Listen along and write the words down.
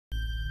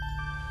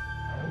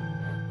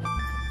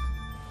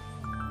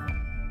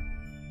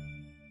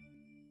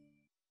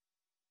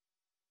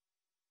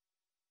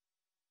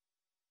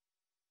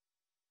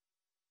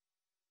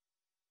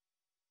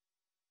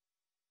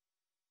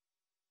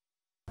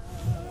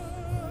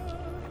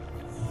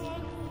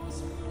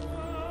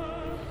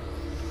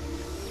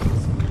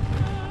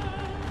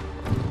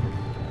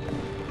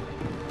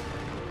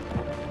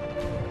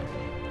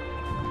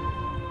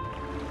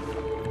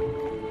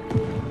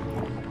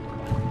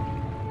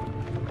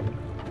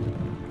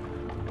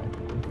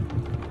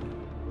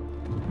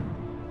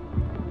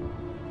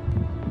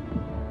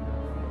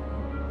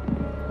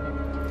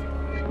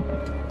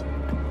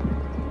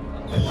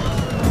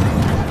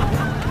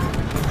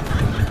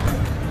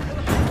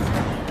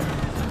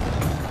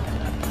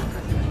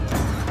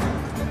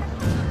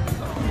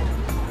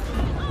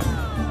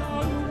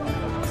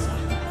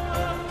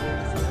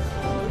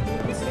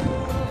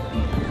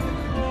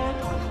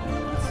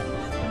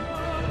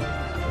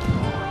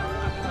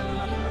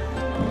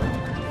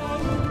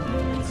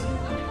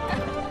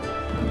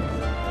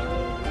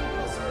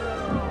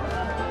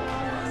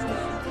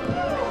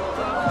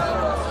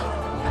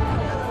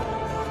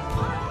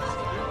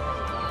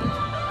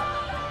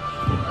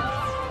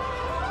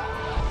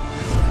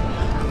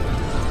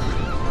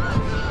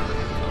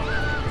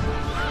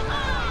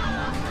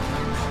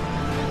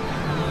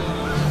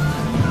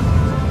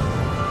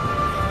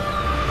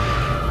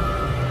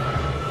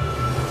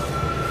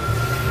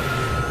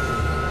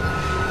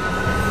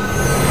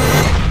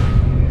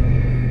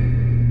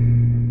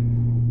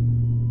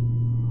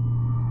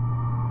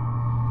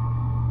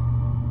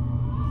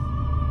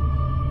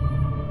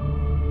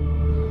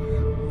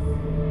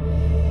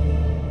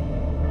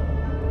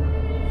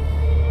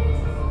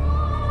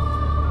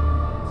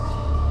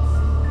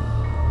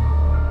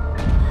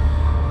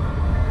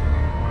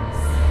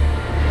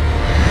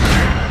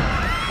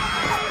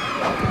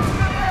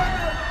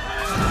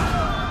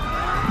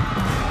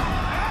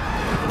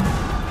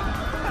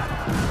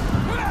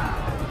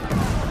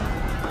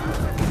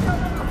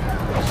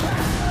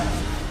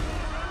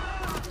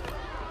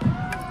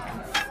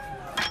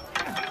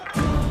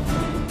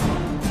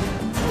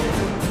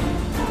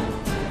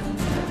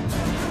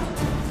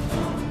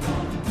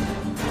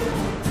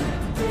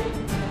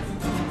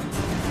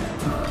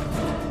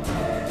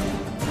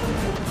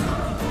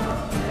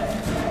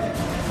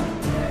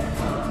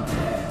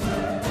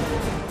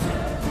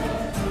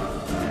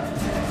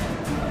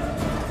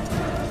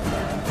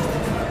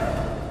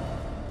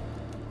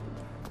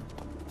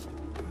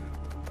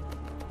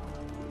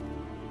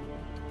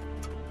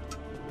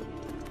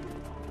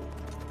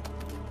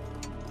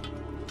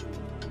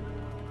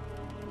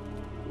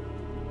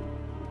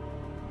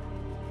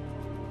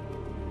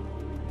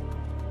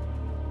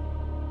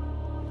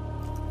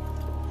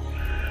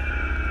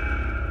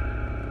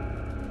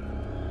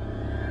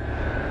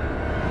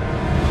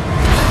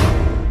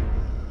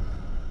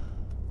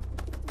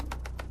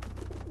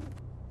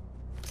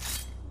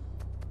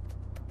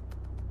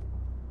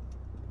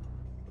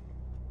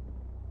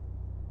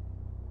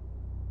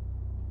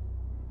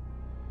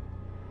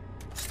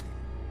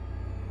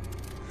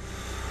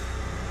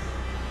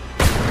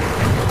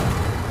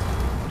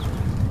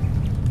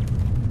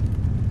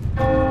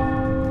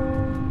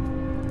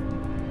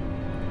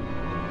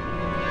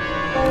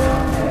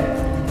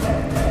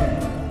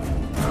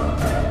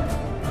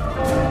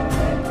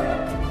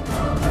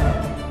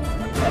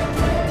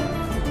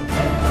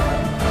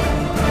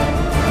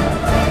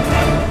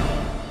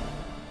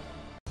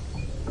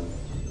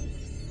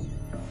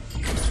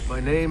My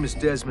name is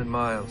Desmond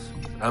Miles.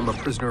 I'm a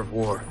prisoner of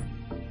war.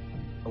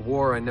 A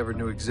war I never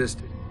knew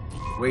existed,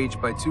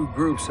 waged by two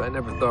groups I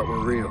never thought were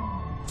real.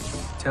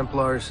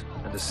 Templars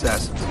and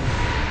Assassins.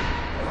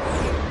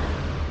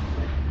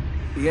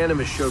 The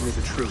Animus showed me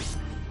the truth.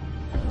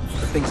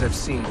 The things I've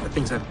seen, the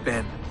things I've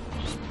been.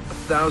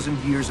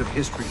 1,000 years of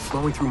history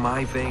flowing through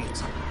my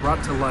veins,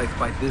 brought to life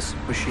by this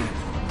machine.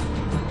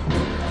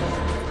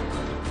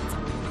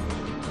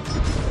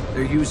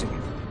 They're using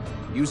it.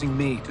 Using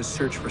me to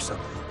search for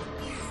something.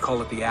 Call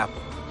it the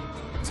Apple.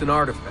 It's an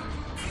artifact,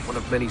 one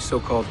of many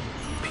so-called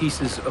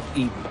pieces of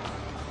Eden.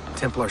 The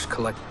Templars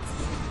collect them.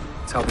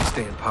 It's how they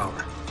stay in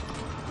power.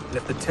 And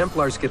if the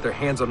Templars get their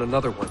hands on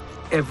another one,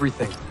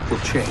 everything will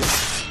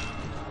change.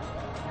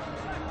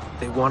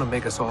 They want to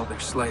make us all their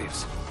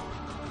slaves.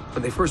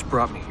 When they first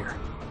brought me here,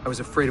 I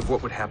was afraid of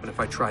what would happen if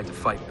I tried to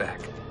fight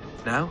back.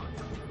 Now?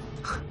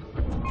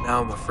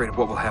 Now I'm afraid of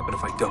what will happen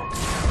if I don't.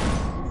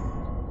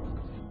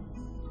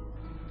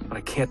 But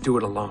I can't do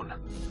it alone.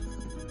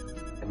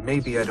 And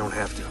maybe I don't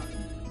have to.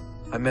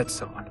 I met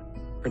someone.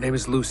 Her name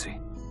is Lucy.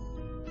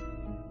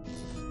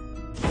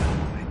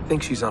 I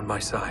think she's on my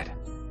side.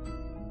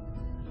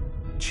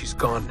 She's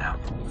gone now.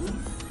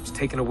 She's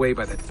taken away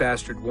by that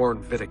bastard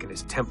Warren Vidic and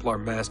his Templar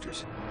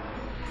masters.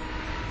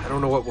 I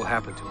don't know what will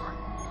happen to her,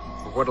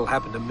 or what'll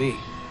happen to me.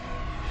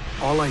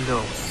 All I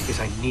know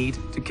is I need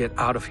to get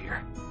out of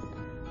here.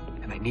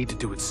 And I need to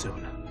do it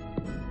soon.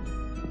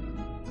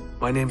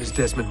 My name is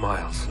Desmond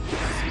Miles,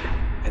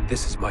 and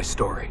this is my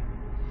story.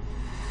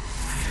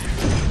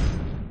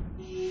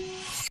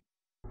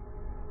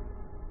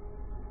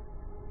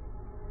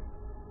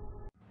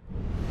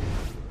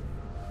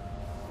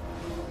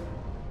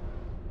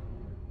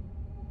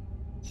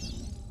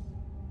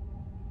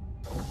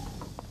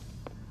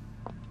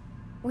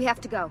 We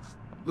have to go.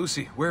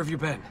 Lucy, where have you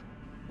been?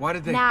 Why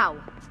did they— Now!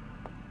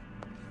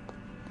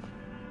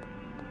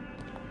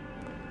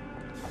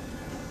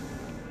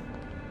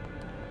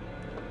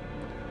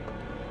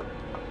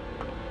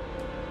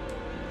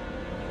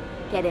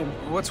 Get in.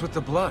 What's with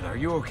the blood? Are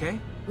you okay?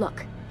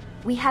 Look,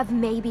 We have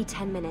maybe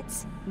 10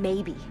 minutes,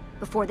 maybe,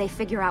 before they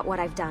figure out what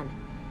I've done.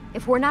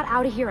 If we're not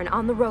out of here and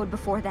on the road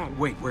before then...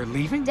 Wait, we're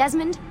leaving?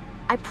 Desmond,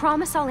 I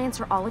promise I'll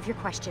answer all of your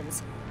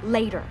questions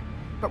later.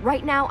 But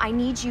right now, I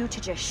need you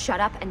to just shut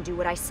up and do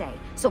what I say.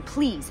 So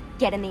please,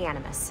 get in the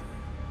Animus.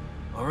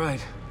 All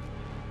right.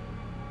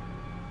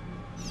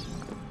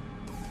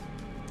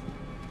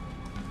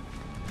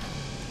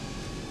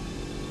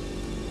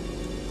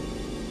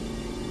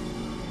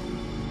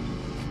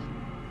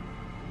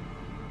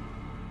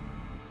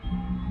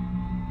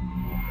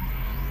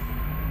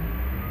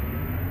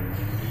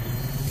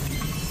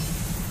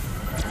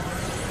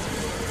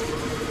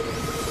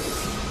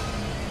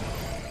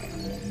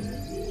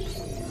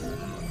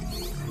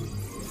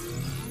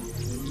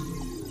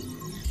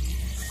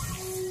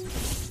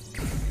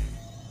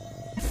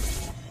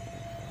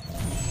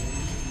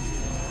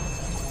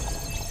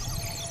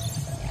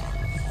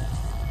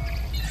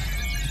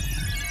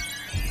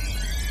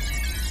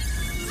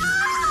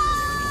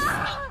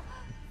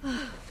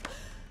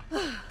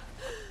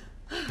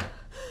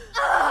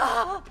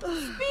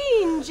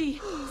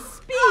 Spingi!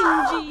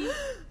 Spingi!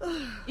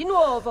 Di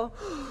nuovo!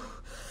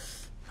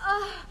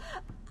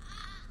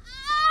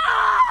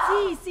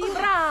 Sì, sì,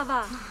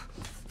 brava!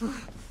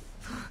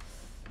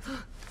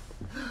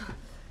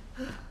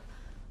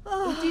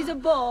 It is a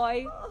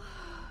boy.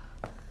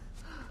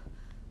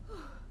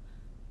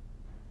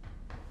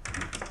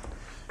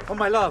 Oh,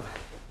 my love.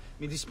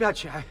 Mi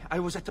dispiace. I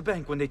was at the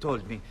bank when they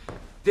told me.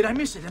 Did I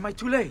miss it? Am I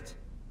too late?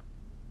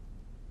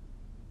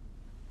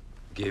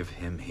 Give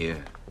him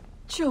here.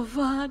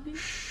 Giovanni.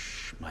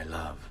 Shh, my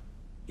love.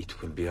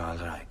 It will be all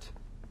right.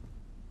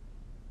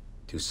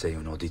 Tu sei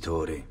un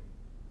uditore.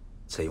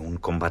 Sei un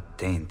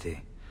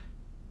combattente.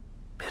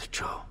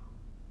 Perciò,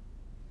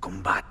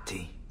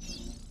 combatti.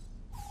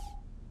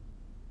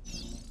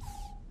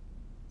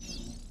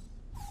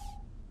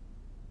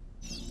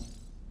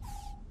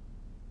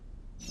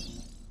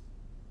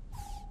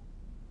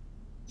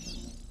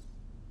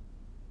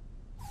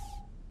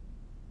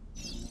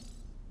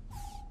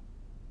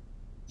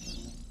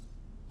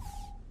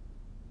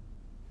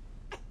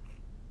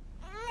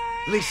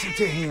 Listen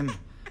to him.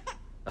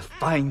 A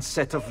fine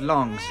set of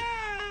lungs.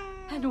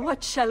 And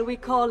what shall we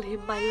call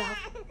him, my love?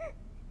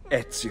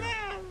 Ezio.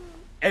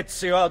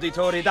 Ezio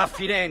Auditore da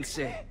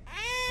Firenze.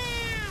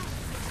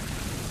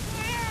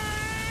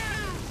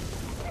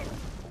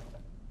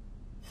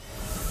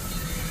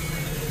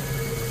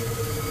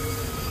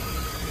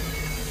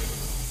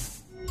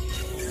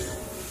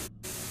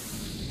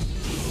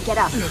 Get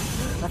up.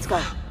 Let's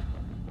go.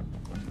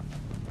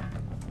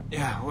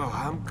 Yeah, well,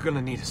 I'm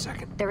gonna need a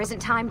second. There isn't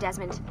time,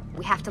 Desmond.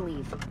 We have to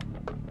leave.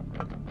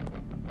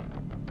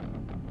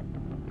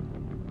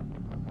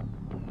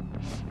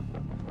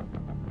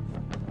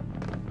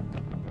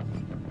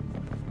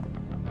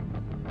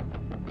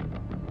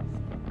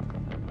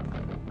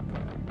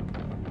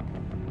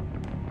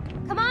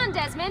 Come on,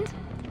 Desmond!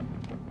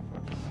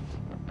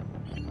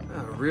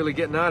 Really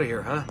getting out of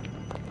here, huh?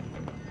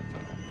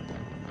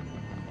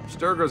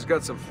 Abstergo's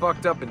got some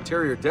fucked up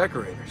interior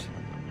decorators.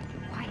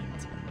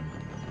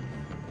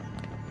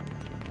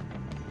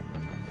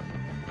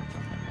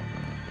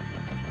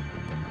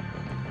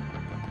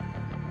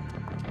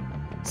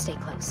 Stay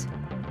close.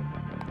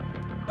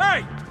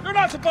 Hey! You're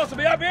not supposed to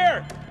be up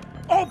here!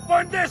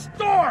 Open this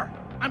door!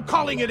 I'm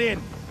calling it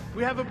in.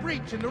 We have a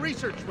breach in the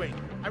research wing.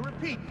 I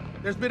repeat,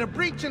 there's been a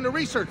breach in the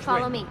research wing.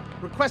 Follow me.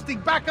 Requesting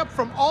backup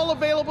from all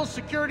available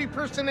security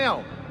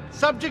personnel.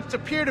 Subjects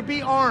appear to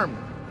be armed.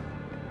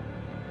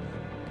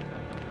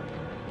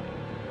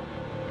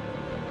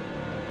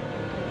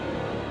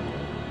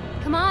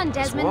 Come on,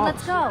 Desmond,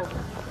 let's go.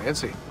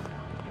 Fancy.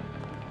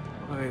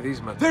 What are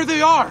these men? There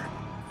they are!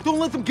 Don't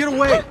let them get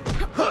away!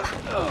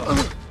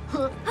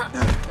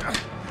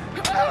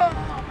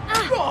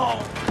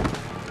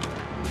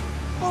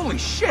 Holy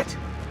shit!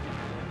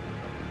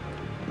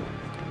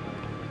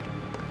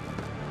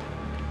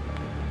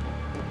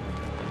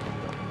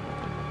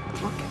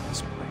 Look at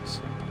this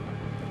place.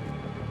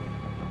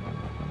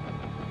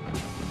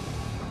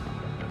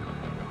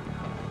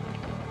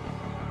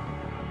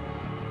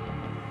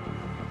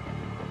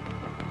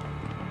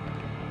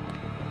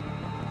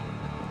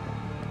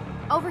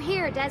 Over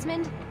here,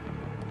 Desmond.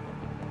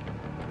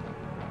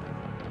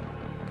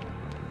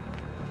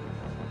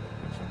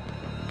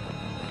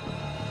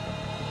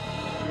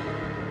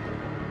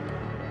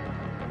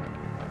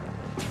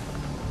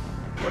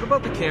 What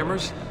about the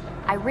cameras?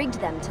 I rigged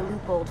them to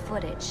loop old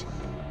footage.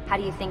 How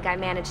do you think I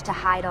managed to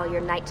hide all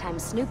your nighttime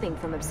snooping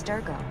from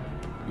Abstergo?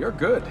 You're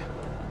good.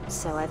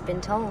 So I've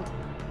been told.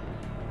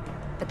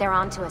 But they're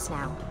on to us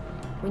now.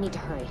 We need to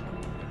hurry.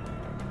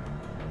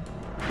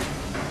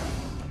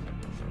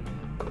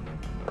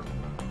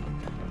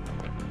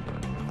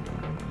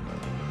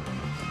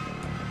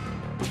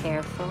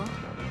 Careful.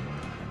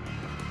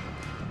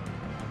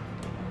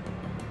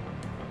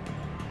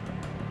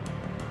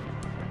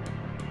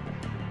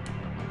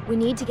 We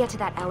need to get to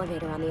that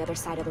elevator on the other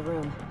side of the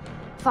room.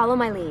 Follow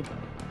my lead,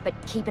 but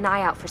keep an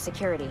eye out for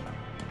security.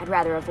 I'd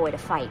rather avoid a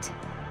fight.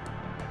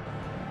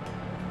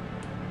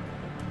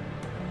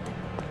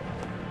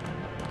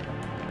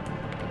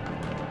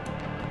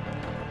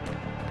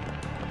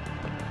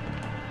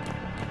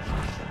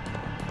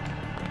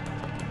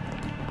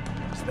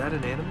 that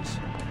an Animus?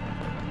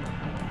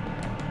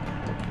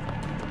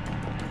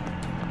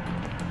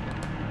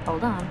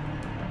 Hold on.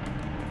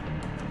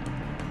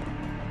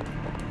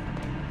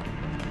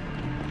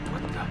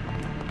 What the?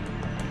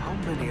 How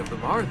many of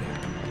them are there?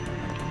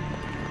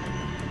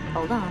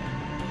 Hold on.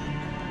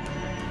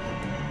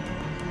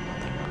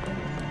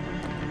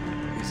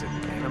 Is it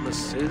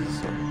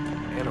Animuses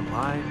or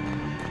Animi?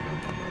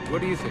 What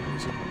do you think,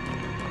 Lucy?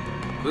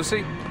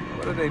 Lucy,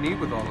 what do they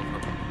need with all of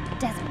them?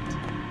 Desmond.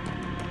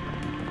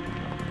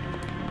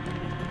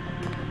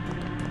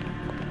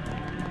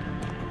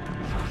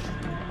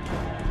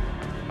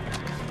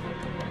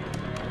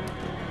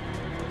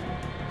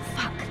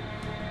 Fuck.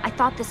 I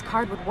thought this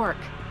card would work.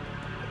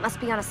 It must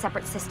be on a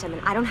separate system,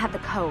 and I don't have the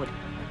code.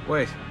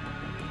 Wait.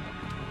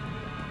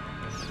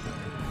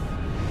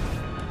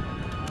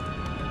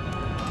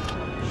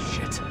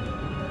 Shit.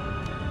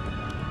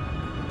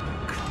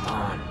 Come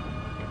on.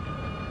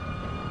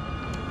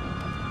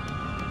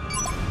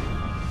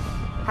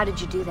 How did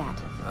you do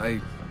that?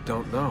 I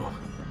don't know.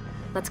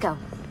 Let's go.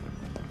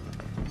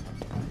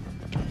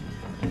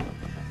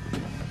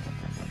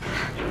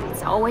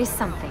 It's always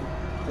something.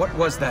 What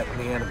was that in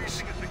the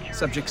Animus?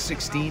 Subject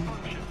 16?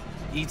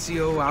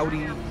 Ezio,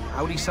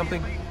 Audi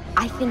something?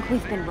 I think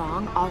we've been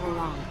wrong all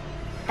along.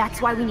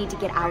 That's why we need to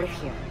get out of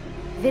here.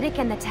 Vidic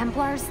and the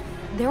Templars,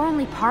 they're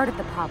only part of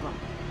the problem.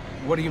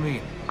 What do you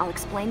mean? I'll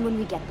explain when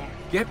we get there.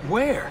 Get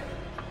where?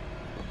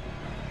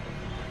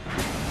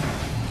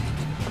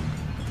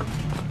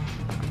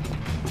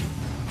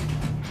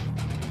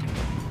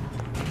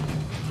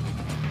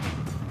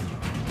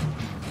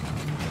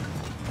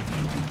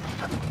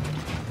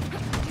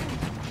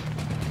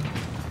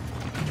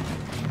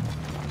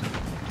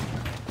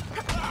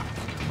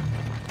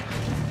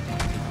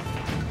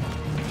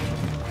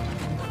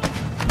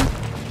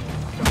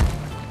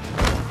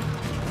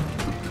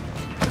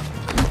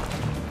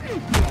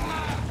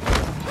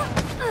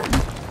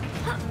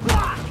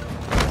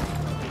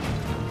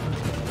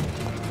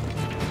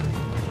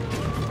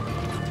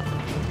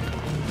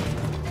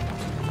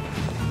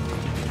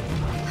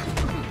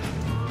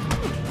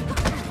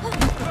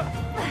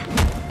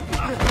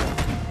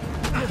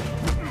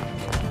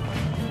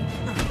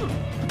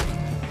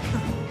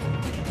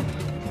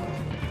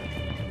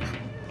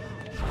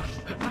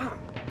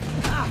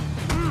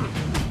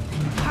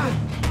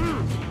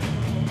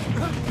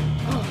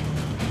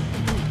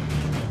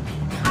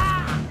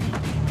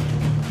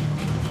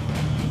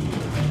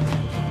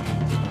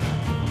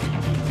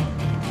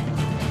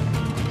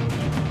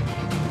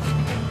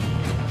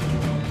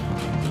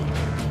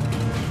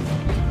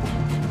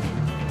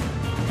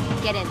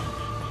 Get in.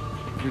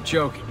 You're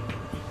joking.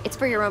 It's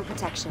for your own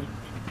protection.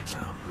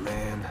 Oh,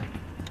 man.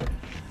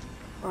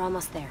 We're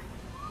almost there.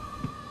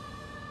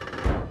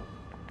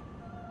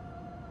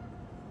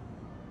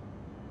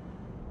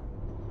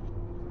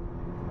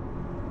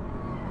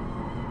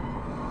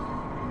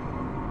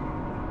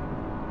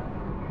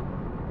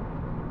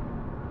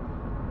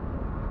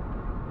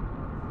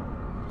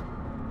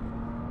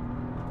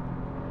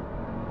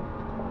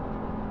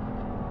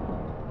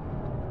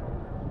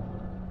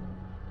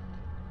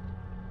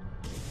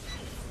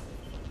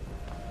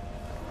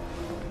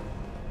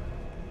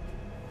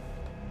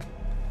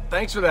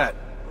 Thanks for that.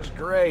 It was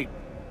great.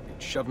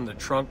 Get shoved in the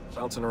trunk,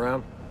 bouncing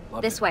around.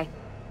 Loved This it. way.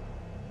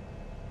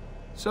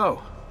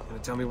 So, gonna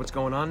tell me what's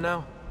going on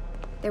now?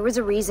 There was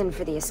a reason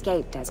for the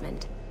escape,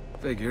 Desmond.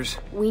 Figures.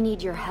 We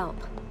need your help.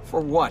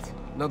 For what?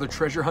 Another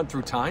treasure hunt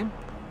through time?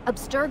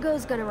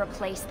 Abstergo's gonna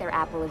replace their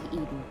Apple of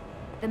Eden.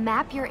 The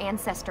map your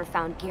ancestor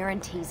found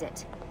guarantees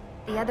it.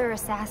 The other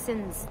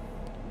assassins,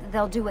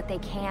 they'll do what they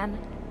can,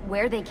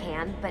 where they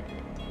can, but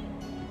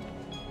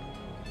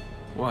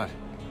What?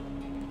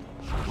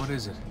 What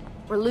is it?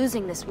 we're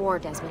losing this war,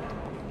 Desmond.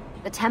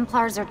 The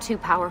Templars are too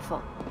powerful.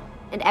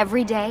 And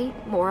every day,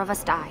 more of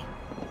us die.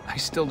 I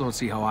still don't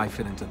see how I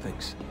fit into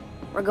things.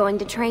 We're going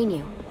to train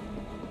you.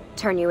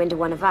 Turn you into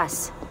one of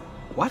us.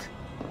 What?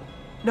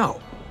 No.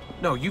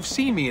 No, you've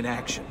seen me in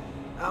action.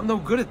 I'm no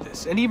good at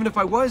this, and even if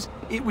I was,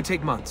 it would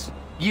take months.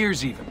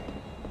 Years even.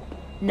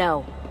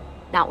 No.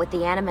 Not with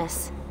the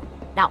Animus.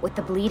 Not with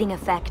the bleeding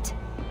effect.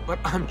 But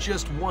I'm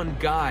just one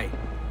guy.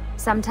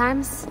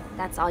 Sometimes,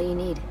 that's all you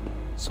need.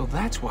 So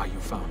that's why you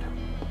found him.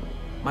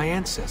 My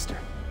ancestor.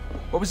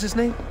 What was his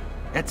name?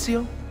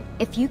 Ezio?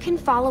 If you can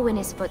follow in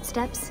his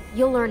footsteps,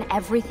 you'll learn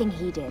everything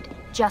he did,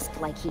 just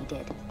like he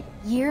did.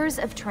 Years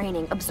of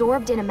training,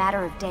 absorbed in a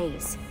matter of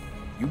days.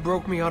 You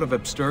broke me out of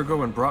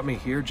Abstergo and brought me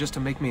here just to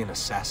make me an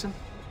assassin?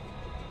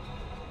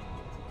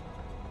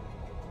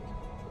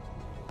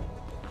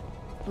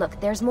 Look,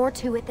 there's more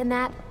to it than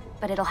that,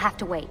 but it'll have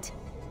to wait.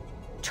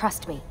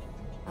 Trust me,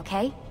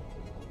 okay?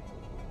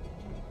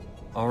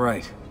 All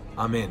right,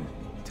 I'm in.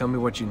 Tell me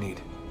what you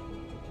need.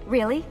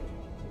 Really?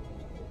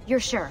 You're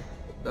sure?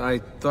 I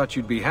thought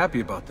you'd be happy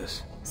about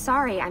this.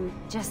 Sorry, I'm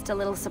just a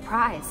little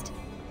surprised.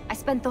 I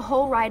spent the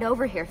whole ride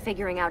over here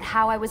figuring out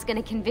how I was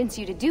gonna convince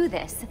you to do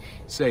this.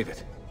 Save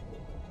it.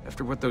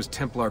 After what those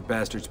Templar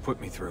bastards put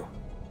me through,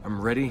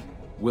 I'm ready,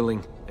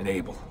 willing, and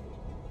able.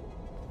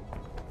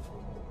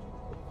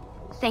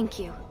 Thank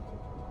you.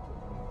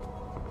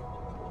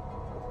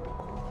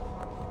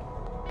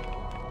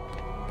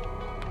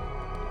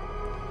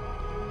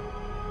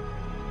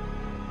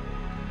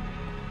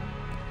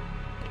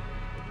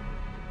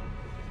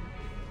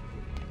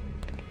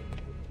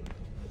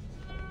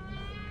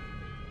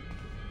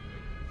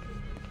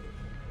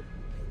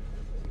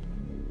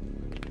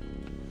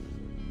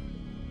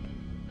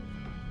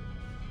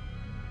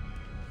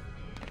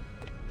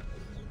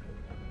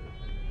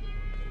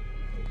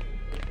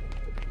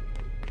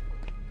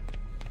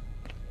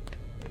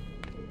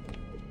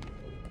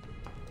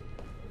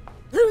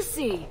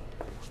 Lucy!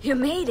 You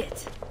made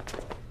it!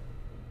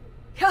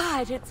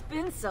 God, it's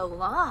been so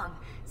long.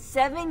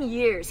 7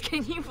 years,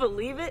 can you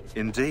believe it?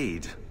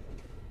 Indeed.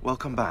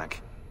 Welcome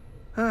back.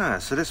 Ah,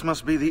 so this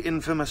must be the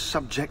infamous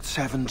Subject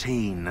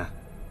 17.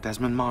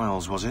 Desmond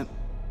Miles, was it?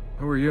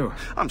 Who are you?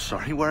 I'm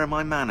sorry, where are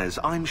my manners?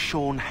 I'm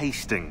Sean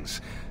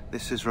Hastings.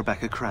 This is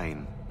Rebecca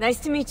Crane. Nice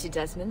to meet you,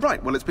 Desmond.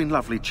 Right, well, it's been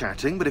lovely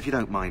chatting, but if you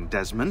don't mind,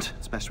 Desmond,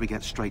 it's best we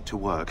get straight to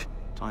work.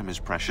 Time is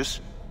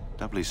precious.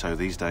 Doubly so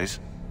these days.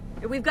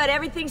 We've got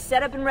everything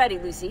set up and ready,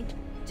 Lucy.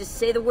 Just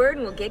say the word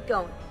and we'll get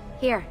going.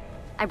 Here,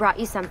 I brought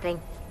you something.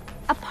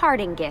 A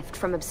parting gift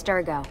from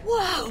Abstergo.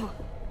 Whoa!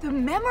 The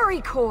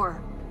memory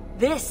core!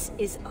 This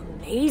is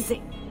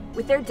amazing.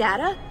 With their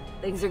data,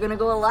 things are gonna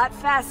go a lot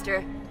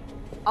faster.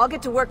 I'll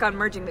get to work on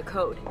merging the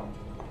code.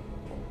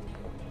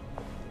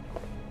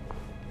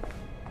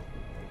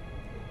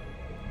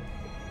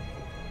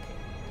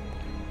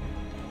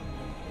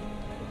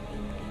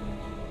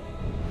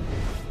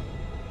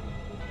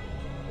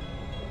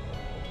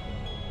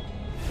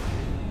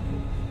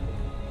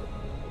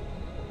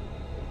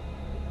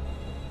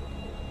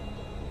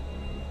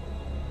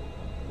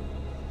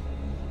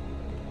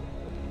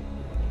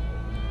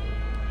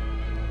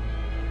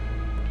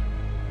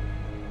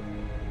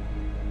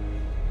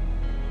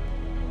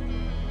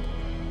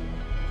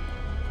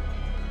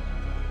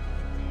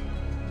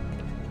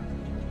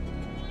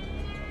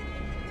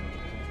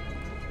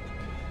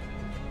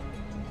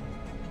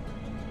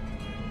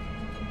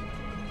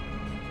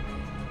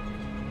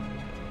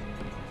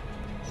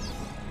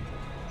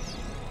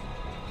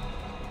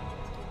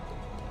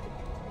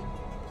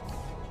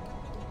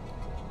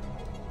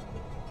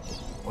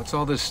 What's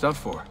all this stuff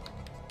for?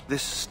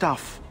 This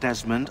stuff,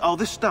 Desmond. Oh,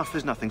 this stuff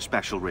is nothing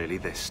special, really,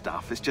 this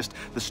stuff. It's just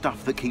the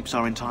stuff that keeps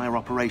our entire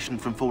operation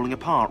from falling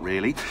apart,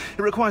 really.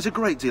 It requires a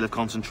great deal of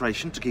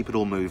concentration to keep it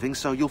all moving,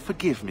 so you'll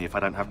forgive me if I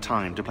don't have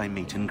time to play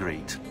meet and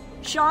greet.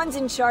 Sean's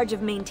in charge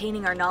of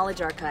maintaining our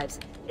knowledge archives.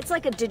 It's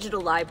like a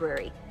digital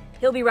library.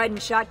 He'll be riding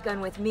shotgun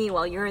with me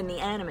while you're in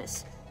the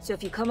Animus. So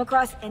if you come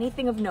across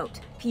anything of note,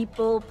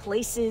 people,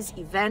 places,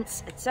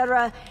 events,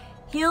 etc.,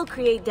 he'll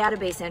create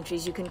database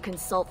entries you can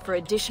consult for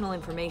additional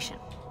information.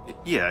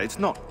 Yeah, it's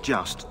not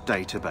just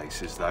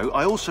databases, though.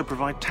 I also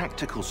provide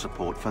tactical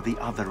support for the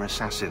other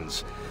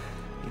assassins.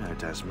 You know,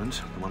 Desmond,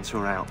 the ones who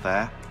are out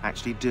there,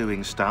 actually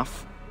doing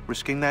stuff,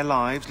 risking their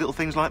lives, little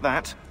things like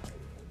that.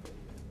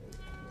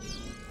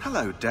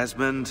 Hello,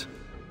 Desmond.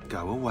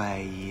 Go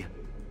away.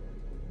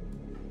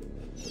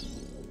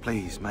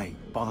 Please, mate,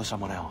 bother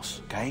someone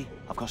else, okay?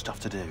 I've got stuff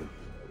to do.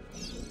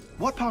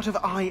 What part of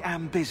I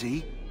am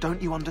busy don't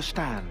you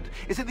understand?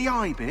 Is it the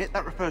I bit?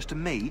 That refers to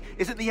me.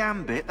 Is it the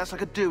am bit? That's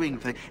like a doing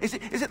thing. Is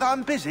it that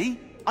I'm busy?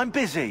 I'm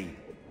busy.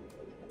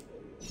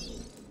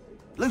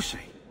 Lucy,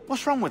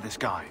 what's wrong with this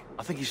guy?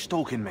 I think he's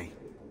stalking me.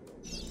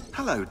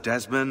 Hello,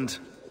 Desmond.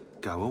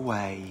 Go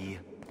away.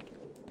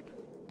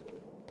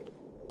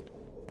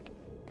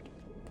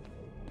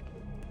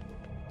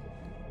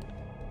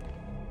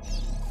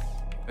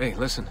 Hey,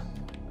 listen.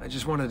 I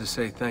just wanted to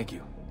say thank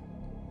you.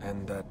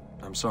 And that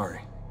I'm sorry.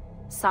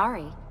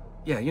 Sorry?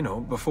 Yeah, you know,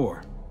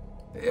 before.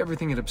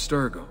 Everything at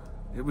Abstergo.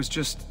 It was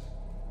just...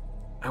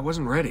 I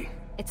wasn't ready.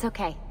 It's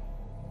okay.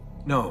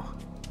 No.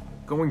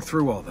 Going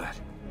through all that.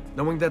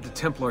 Knowing that the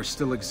Templars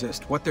still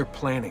exist, what they're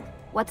planning.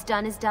 What's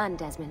done is done,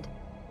 Desmond.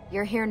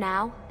 You're here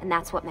now, and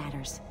that's what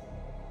matters.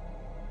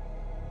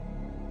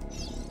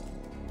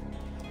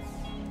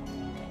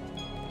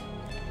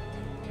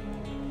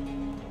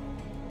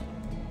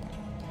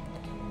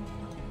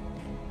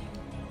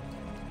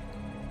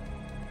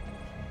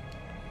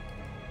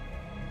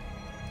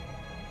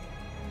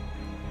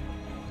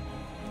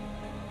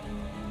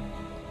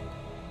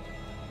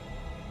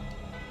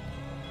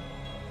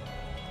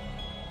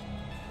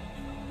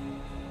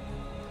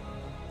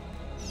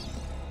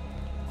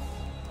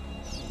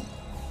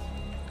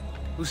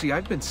 Lucy,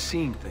 I've been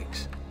seeing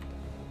things.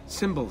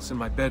 Symbols in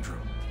my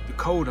bedroom. The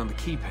code on the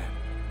keypad.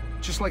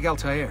 Just like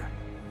Altair.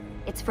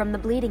 It's from the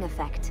bleeding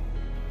effect.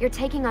 You're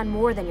taking on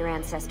more than your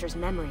ancestors'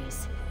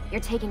 memories. You're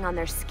taking on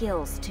their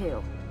skills,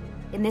 too.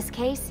 In this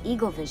case,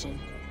 eagle vision.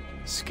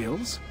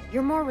 Skills?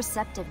 You're more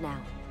receptive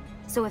now.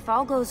 So if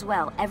all goes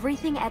well,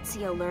 everything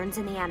Ezio learns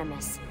in the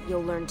Animus,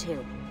 you'll learn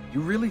too.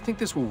 You really think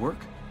this will work?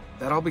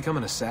 That I'll become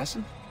an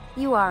assassin?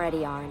 You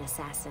already are an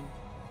assassin.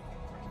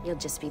 You'll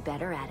just be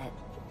better at it.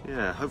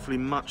 Yeah, hopefully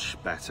much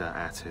better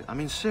at it. I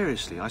mean,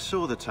 seriously, I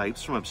saw the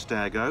tapes from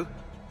Abstergo.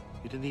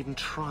 You didn't even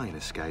try and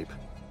escape.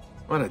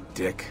 What a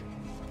dick.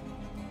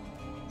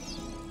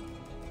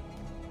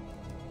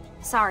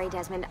 Sorry,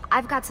 Desmond.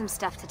 I've got some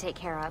stuff to take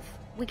care of.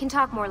 We can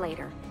talk more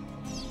later.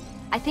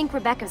 I think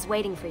Rebecca's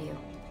waiting for you.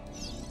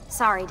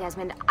 Sorry,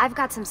 Desmond. I've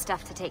got some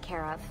stuff to take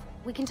care of.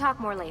 We can talk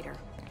more later.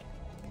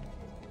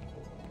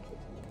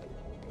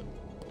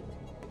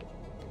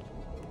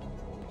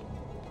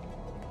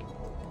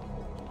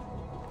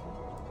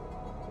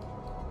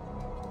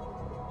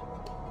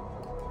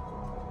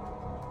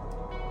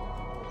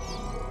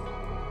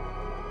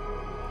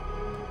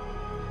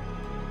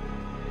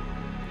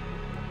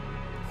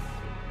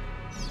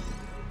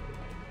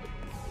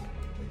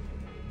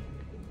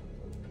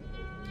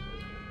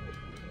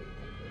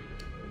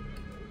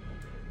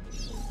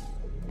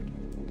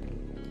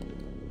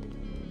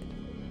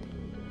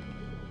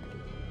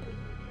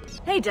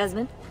 Hey,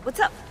 Desmond. What's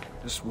up?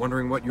 Just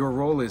wondering what your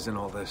role is in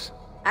all this.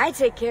 I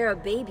take care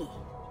of Baby.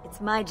 It's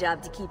my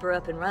job to keep her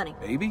up and running.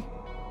 Baby?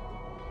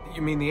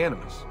 You mean the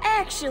Animus?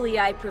 Actually,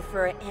 I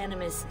prefer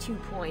Animus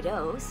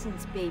 2.0,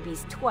 since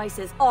Baby's twice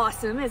as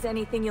awesome as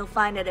anything you'll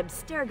find at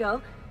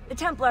Abstergo. The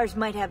Templars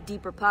might have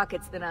deeper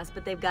pockets than us,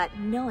 but they've got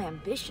no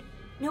ambition,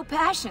 no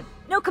passion,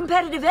 no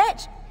competitive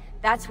edge.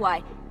 That's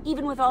why,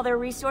 even with all their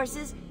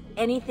resources,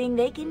 anything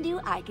they can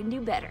do, I can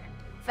do better.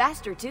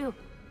 Faster, too.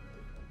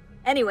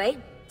 Anyway,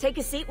 take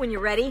a seat when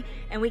you're ready,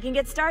 and we can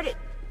get started.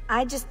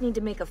 I just need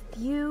to make a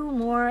few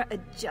more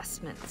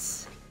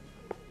adjustments.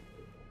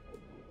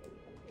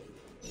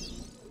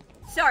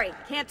 Sorry,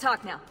 can't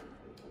talk now.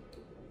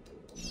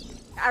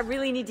 I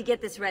really need to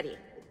get this ready.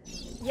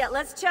 Yeah,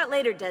 let's chat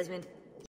later, Desmond.